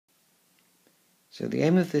So the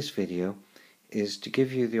aim of this video is to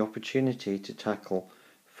give you the opportunity to tackle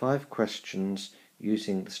 5 questions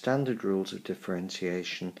using the standard rules of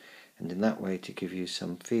differentiation, and in that way to give you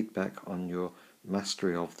some feedback on your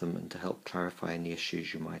mastery of them and to help clarify any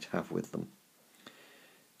issues you might have with them.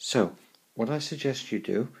 So what I suggest you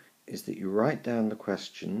do is that you write down the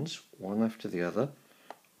questions one after the other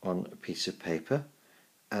on a piece of paper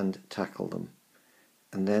and tackle them,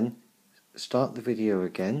 and then start the video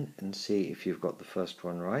again and see if you've got the first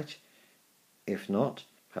one right. If not,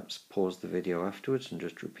 perhaps pause the video afterwards and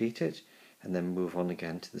just repeat it, and then move on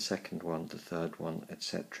again to the second one, the third one,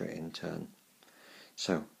 etc. in turn.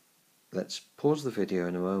 So let's pause the video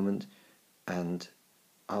in a moment and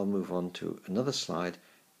I'll move on to another slide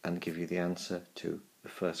and give you the answer to the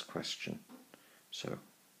first question. So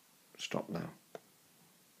stop now.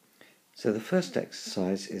 So the first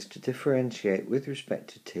exercise is to differentiate with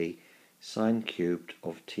respect to t sine cubed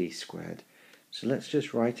of t squared. So let's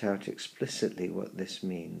just write out explicitly what this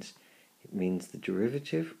means. It means the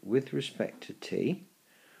derivative with respect to t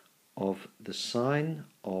of the sine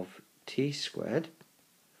of t squared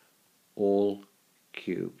all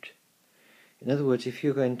cubed. In other words, if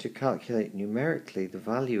you're going to calculate numerically the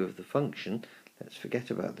value of the function, let's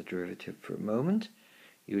forget about the derivative for a moment.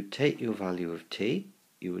 You would take your value of t,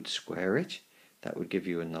 you would square it, that would give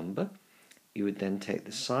you a number. You would then take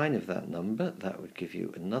the sine of that number, that would give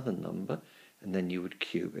you another number, and then you would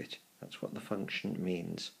cube it. That's what the function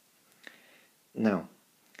means. Now,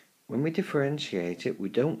 when we differentiate it, we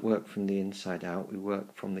don't work from the inside out, we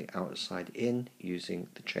work from the outside in using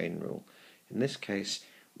the chain rule. In this case,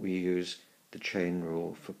 we use the chain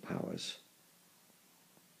rule for powers.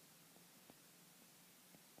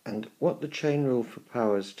 And what the chain rule for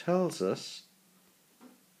powers tells us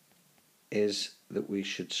is that we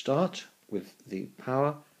should start with the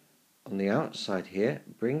power on the outside here,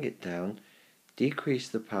 bring it down, decrease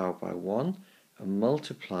the power by 1 and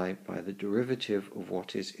multiply by the derivative of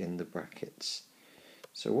what is in the brackets.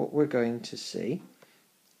 So what we're going to see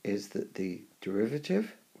is that the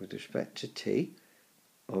derivative with respect to t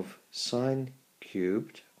of sine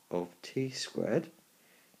cubed of t squared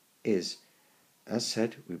is, as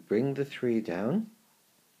said, we bring the 3 down,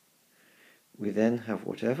 we then have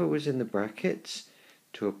whatever was in the brackets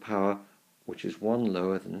to a power which is 1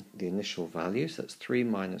 lower than the initial value, so that's 3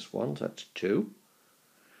 minus 1, so that's 2,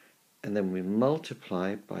 and then we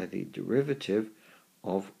multiply by the derivative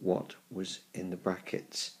of what was in the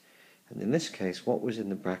brackets. And in this case, what was in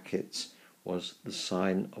the brackets was the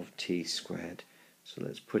sine of t squared. So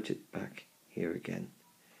let's put it back here again.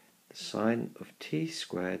 The sine of t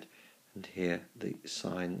squared, and here the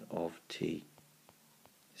sine of t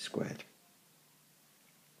squared.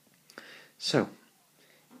 So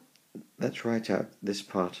let's write out this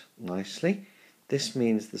part nicely. This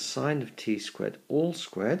means the sine of t squared all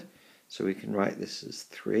squared, so we can write this as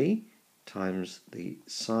 3 times the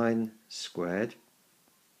sine squared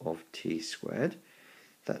of t squared.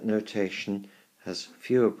 That notation has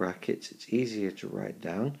fewer brackets, it's easier to write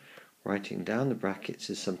down. Writing down the brackets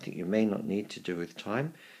is something you may not need to do with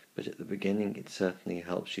time, but at the beginning it certainly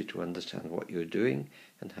helps you to understand what you're doing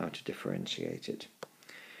and how to differentiate it.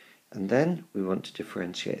 And then we want to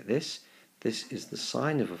differentiate this. This is the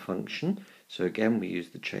sine of a function, so again we use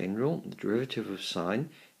the chain rule. The derivative of sine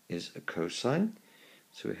is a cosine,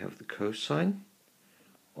 so we have the cosine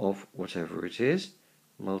of whatever it is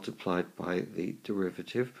multiplied by the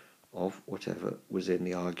derivative of whatever was in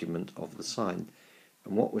the argument of the sine.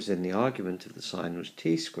 And what was in the argument of the sine was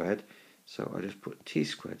t squared, so I just put t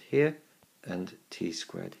squared here and t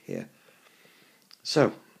squared here.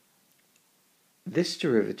 So this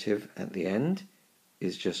derivative at the end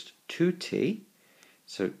is just 2t,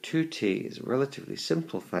 so 2t is a relatively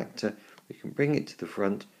simple factor. We can bring it to the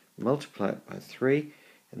front, multiply it by 3,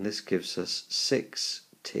 and this gives us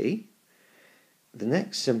 6t. The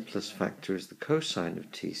next simplest factor is the cosine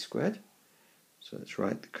of t squared, so let's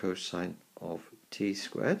write the cosine of t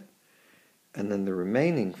squared, and then the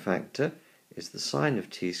remaining factor is the sine of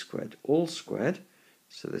t squared all squared,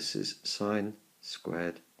 so this is sine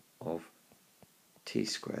squared of t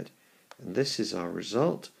squared, and this is our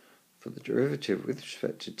result for the derivative with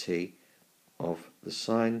respect to t of the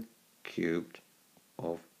sine cubed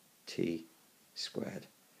of t squared.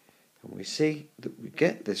 And we see that we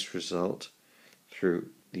get this result through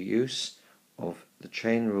the use of the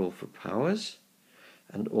chain rule for powers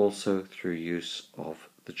and also through use of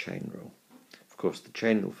the chain rule. Of course, the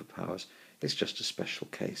chain rule for powers is just a special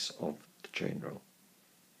case of the chain rule.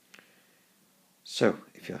 So,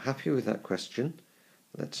 if you're happy with that question,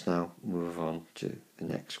 let's now move on to the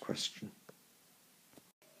next question.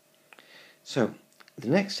 So, The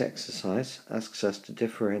next exercise asks us to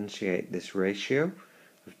differentiate this ratio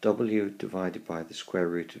of w divided by the square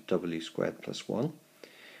root of w squared plus 1.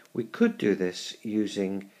 We could do this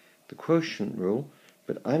using the quotient rule,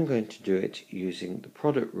 but I'm going to do it using the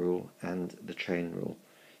product rule and the chain rule.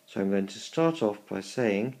 So I'm going to start off by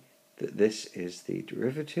saying that this is the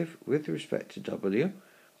derivative with respect to w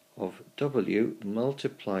of w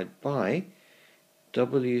multiplied by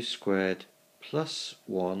w squared plus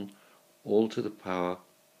 1 all to the power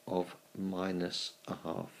of minus a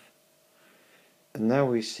half. And now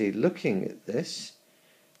we see, looking at this,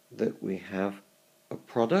 that we have a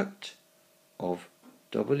product of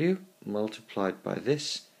w multiplied by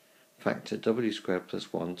this factor w squared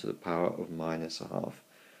plus 1 to the power of minus a half.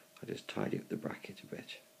 I'll just tidy up the bracket a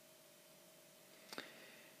bit.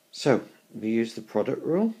 So we use the product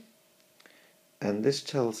rule, and this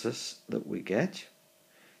tells us that we get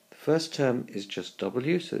the first term is just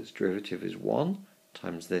w, so its derivative is 1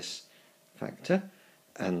 times this factor,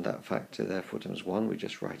 and that factor therefore times 1, we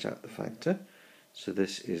just write out the factor. So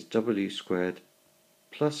this is w squared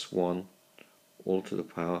plus 1 all to the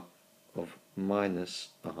power of minus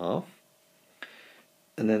a half.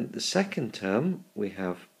 And then the second term we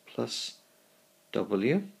have plus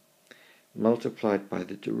w multiplied by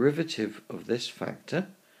the derivative of this factor.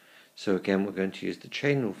 So again we're going to use the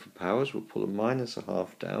chain rule for powers. We'll pull a minus a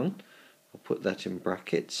half down. I'll put that in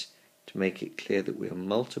brackets to make it clear that we are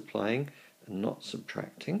multiplying and not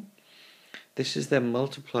subtracting. This is then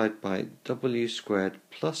multiplied by w squared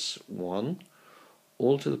plus 1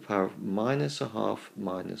 all to the power of minus a half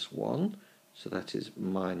minus 1, so that is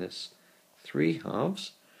minus 3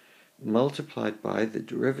 halves, multiplied by the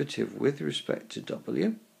derivative with respect to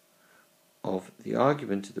w of the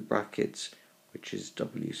argument of the brackets, which is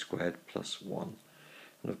w squared plus 1.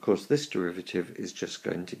 And of course this derivative is just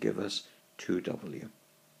going to give us 2w.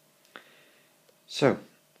 So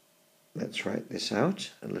let's write this out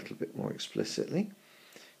a little bit more explicitly.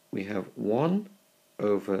 We have 1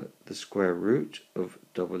 over the square root of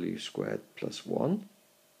w squared plus 1.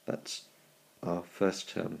 That's our first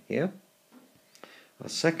term here. Our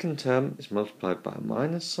second term is multiplied by a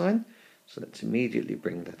minus sign, so let's immediately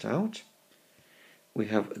bring that out. We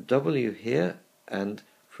have a w here, and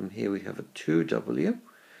from here we have a 2w,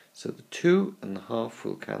 so the 2 and the half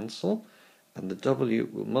will cancel, and the w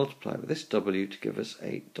will multiply with this w to give us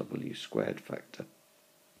a w squared factor.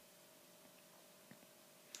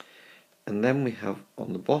 And then we have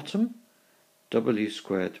on the bottom w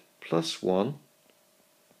squared plus 1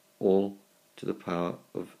 all to the power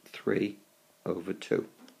of 3 over 2.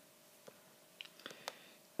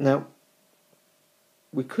 Now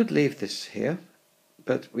we could leave this here,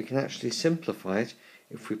 but we can actually simplify it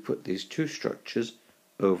if we put these two structures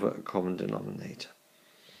over a common denominator.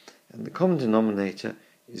 And the common denominator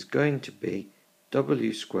is going to be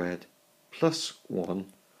w squared plus 1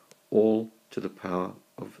 all to the power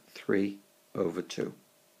of 3 over 2.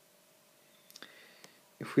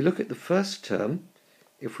 If we look at the first term,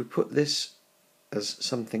 if we put this as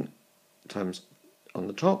something times on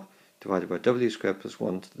the top divided by w squared plus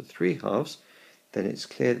 1 to the 3 halves, then it's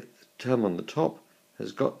clear that the term on the top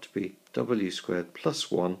has got to be w squared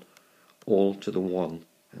plus 1 all to the 1,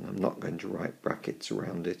 and I'm not going to write brackets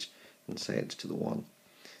around it and say it's to the 1.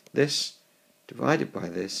 This divided by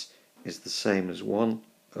this is the same as 1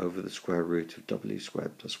 over the square root of w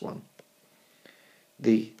squared plus 1.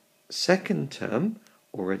 The second term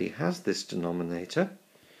already has this denominator,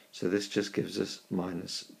 so this just gives us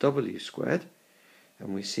minus w squared,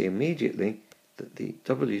 and we see immediately that the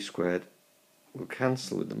w squared will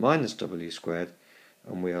cancel with the minus w squared,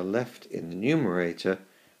 and we are left in the numerator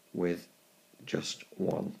with just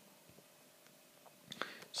 1.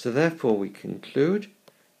 So therefore we conclude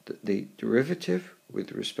that the derivative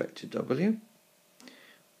with respect to w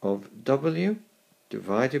of w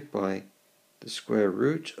divided by the square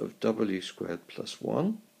root of w squared plus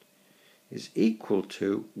 1 is equal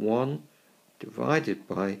to 1 divided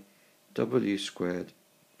by w squared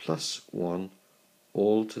plus 1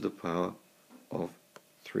 all to the power of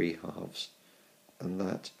 3 halves. And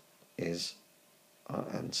that is our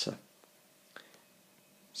answer.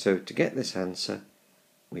 So to get this answer,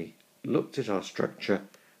 we looked at our structure,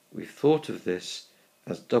 we thought of this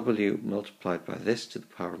as w multiplied by this to the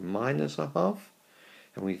power of minus a half,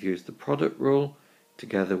 and we've used the product rule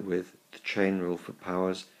together with the chain rule for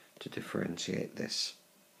powers to differentiate this.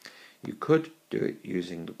 You could do it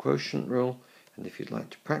using the quotient rule, and if you'd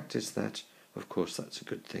like to practice that, of course that's a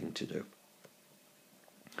good thing to do.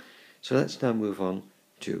 So let's now move on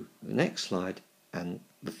to the next slide and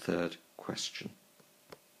the third question.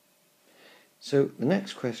 So the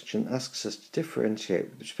next question asks us to differentiate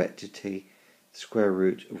with respect to t the square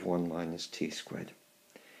root of 1 minus t squared.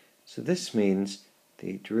 So this means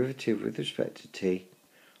the derivative with respect to t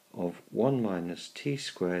of 1 minus t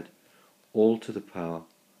squared all to the power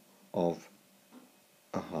of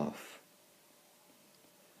a half.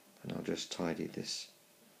 And I'll just tidy this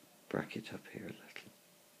bracket up here a little.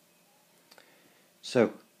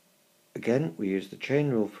 So again, we use the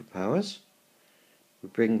chain rule for powers. We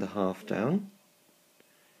bring the half down.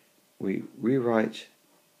 We rewrite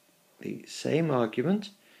the same argument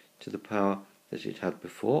to the power that it had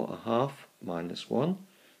before, a half minus 1,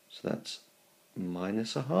 so that's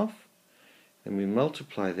minus a half. Then we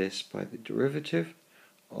multiply this by the derivative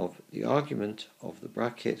of the argument of the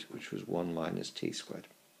bracket, which was 1 minus t squared.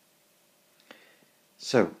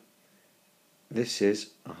 So this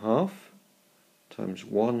is a half times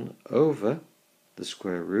 1 over the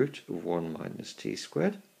square root of 1 minus t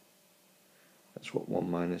squared. That's what 1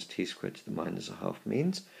 minus t squared to the minus a half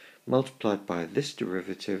means, multiplied by this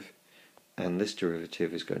derivative, and this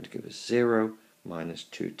derivative is going to give us 0 minus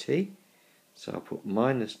 2t. So I'll put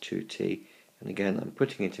minus 2t, and again I'm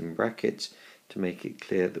putting it in brackets to make it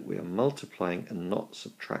clear that we are multiplying and not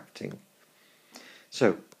subtracting.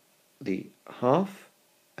 So the half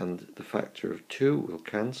and the factor of 2 will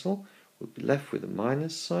cancel. We'll be left with a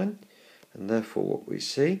minus sign, and therefore what we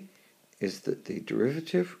see is that the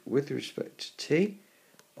derivative with respect to t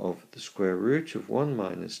of the square root of 1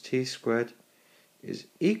 minus t squared is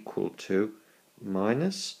equal to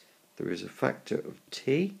minus, there is a factor of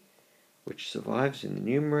t which survives in the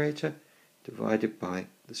numerator, divided by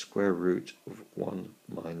the square root of 1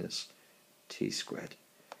 minus t squared.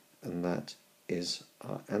 And that is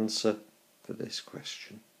our answer for this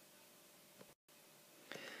question.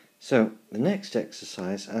 So the next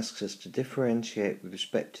exercise asks us to differentiate with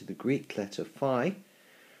respect to the Greek letter phi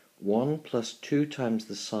 1 plus 2 times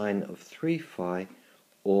the sine of 3 phi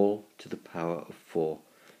all to the power of 4.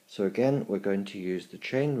 So again we're going to use the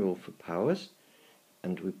chain rule for powers,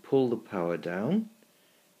 and we pull the power down,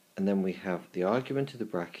 and then we have the argument of the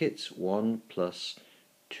brackets 1 plus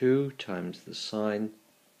 2 times the sine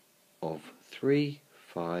of 3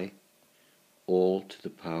 phi all to the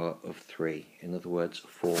power of 3, in other words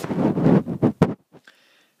 4.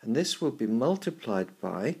 And this will be multiplied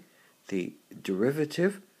by the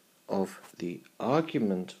derivative of the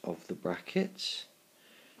argument of the brackets.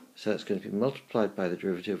 So it's going to be multiplied by the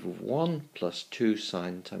derivative of 1 plus 2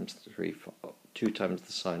 sine times 3 phi, 2 times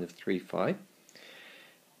the sine of 3 phi.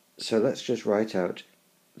 So let's just write out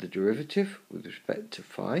the derivative with respect to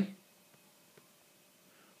phi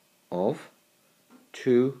of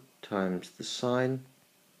 2 times the sine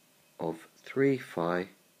of 3 phi,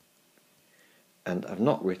 and I've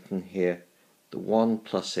not written here the 1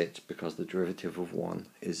 plus it because the derivative of 1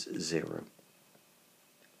 is 0.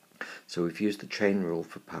 So we've used the chain rule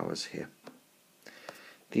for powers here.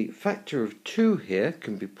 The factor of 2 here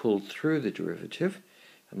can be pulled through the derivative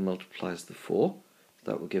and multiplies the 4.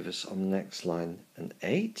 That will give us on the next line an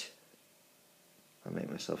 8. I'll make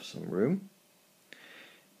myself some room.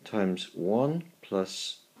 Times 1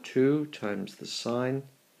 plus 2 times the sine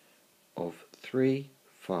of 3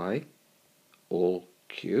 phi all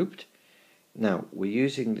cubed. Now we're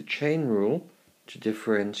using the chain rule to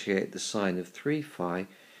differentiate the sine of 3 phi,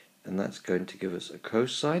 and that's going to give us a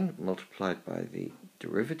cosine multiplied by the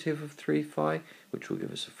derivative of 3 phi, which will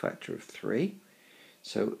give us a factor of 3.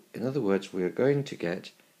 So in other words, we are going to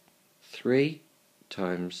get 3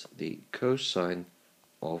 times the cosine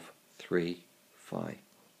of 3 phi.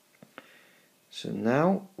 So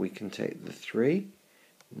now we can take the 3,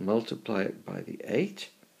 multiply it by the 8,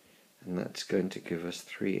 and that's going to give us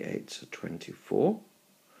 3 8s are 24.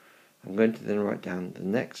 I'm going to then write down the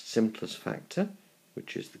next simplest factor,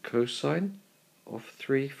 which is the cosine of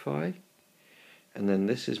 3 phi, and then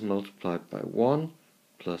this is multiplied by 1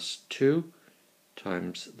 plus 2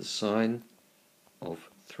 times the sine of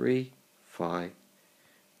 3 phi,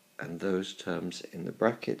 and those terms in the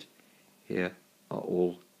bracket here are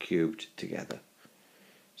all cubed together.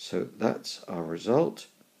 So that's our result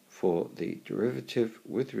for the derivative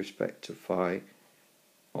with respect to phi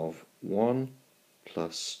of 1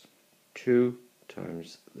 plus 2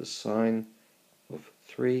 times the sine of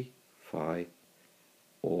 3 phi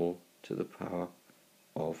all to the power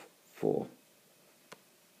of 4.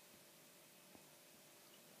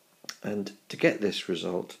 And to get this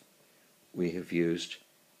result, we have used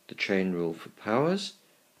the chain rule for powers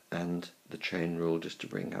and the chain rule just to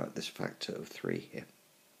bring out this factor of 3 here.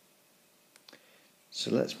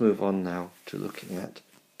 So let's move on now to looking at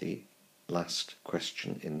the last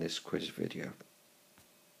question in this quiz video.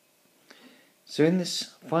 So in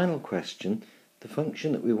this final question, the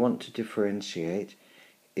function that we want to differentiate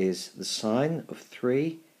is the sine of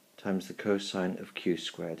 3 times the cosine of q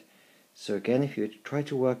squared. So again, if you try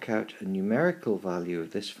to work out a numerical value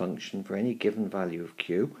of this function for any given value of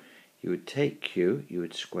q, you would take q, you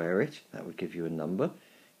would square it, that would give you a number.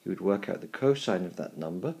 You would work out the cosine of that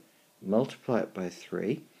number, multiply it by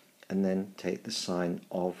 3, and then take the sine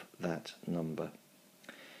of that number.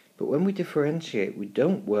 But when we differentiate, we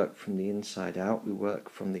don't work from the inside out, we work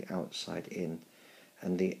from the outside in.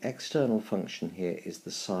 And the external function here is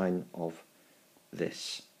the sine of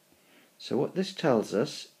this. So what this tells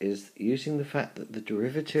us is, using the fact that the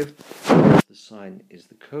derivative of the sine is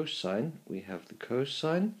the cosine, we have the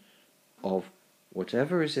cosine of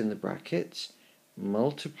whatever is in the brackets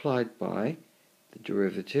multiplied by the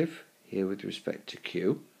derivative, here with respect to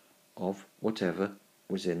q, of whatever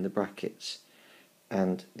was in the brackets.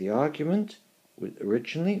 And the argument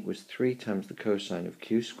originally was 3 times the cosine of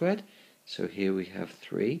q squared, so here we have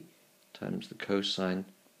 3 times the cosine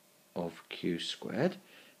of q squared,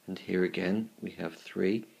 and here again we have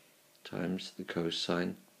 3 times the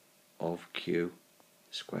cosine of q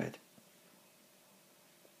squared.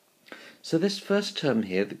 So this first term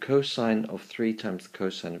here, the cosine of 3 times the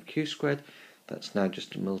cosine of q squared, that's now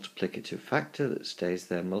just a multiplicative factor that stays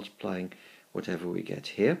there multiplying whatever we get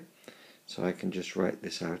here. So I can just write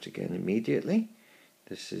this out again immediately.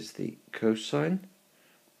 This is the cosine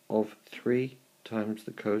of 3 times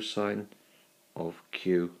the cosine of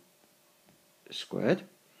q squared.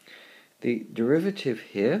 The derivative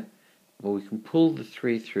here, well, we can pull the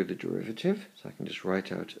 3 through the derivative, so I can just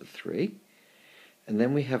write out a 3. And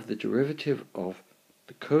then we have the derivative of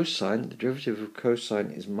the cosine. The derivative of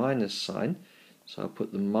cosine is minus sine, so I'll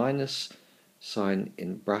put the minus sign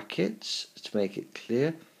in brackets to make it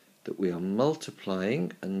clear that we are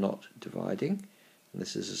multiplying and not dividing. And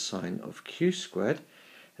this is a sine of q squared.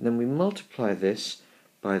 And then we multiply this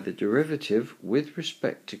by the derivative with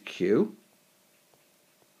respect to q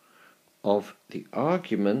of the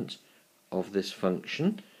argument of this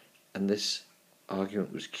function, and this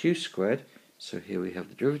argument was q squared, so here we have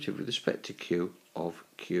the derivative with respect to q of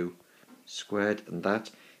q squared, and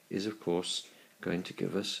that is of course going to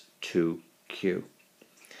give us 2q.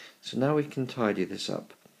 So now we can tidy this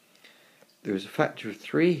up. There is a factor of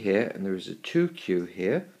 3 here and there is a 2q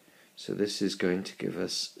here, so this is going to give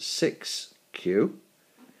us 6q,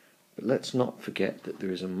 but let's not forget that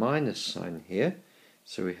there is a minus sign here,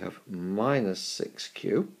 so we have minus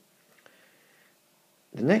 6q.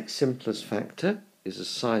 The next simplest factor is a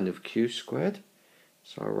sine of q squared,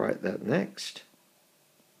 so I'll write that next.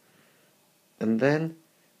 And then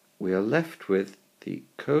we are left with the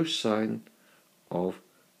cosine of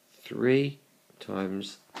 3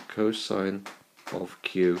 times cosine of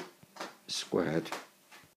q squared.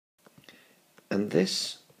 And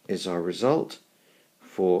this is our result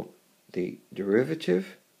for the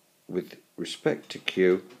derivative with respect to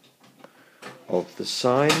q of the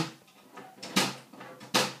sine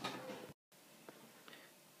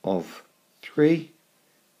of 3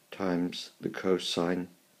 times the cosine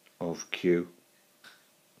of q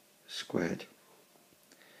squared.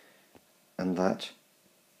 And that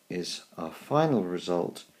is our final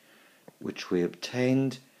result, which we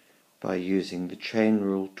obtained by using the chain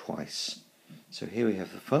rule twice. So here we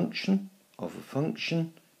have the function of a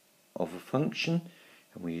function of a function,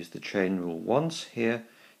 and we used the chain rule once here,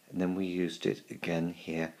 and then we used it again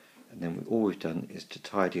here, and then all we've done is to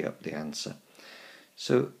tidy up the answer.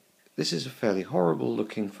 So this is a fairly horrible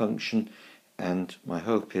looking function, and my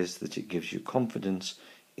hope is that it gives you confidence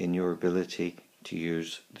in your ability to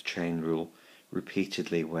use the chain rule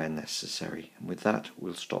repeatedly where necessary. And with that,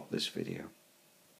 we'll stop this video.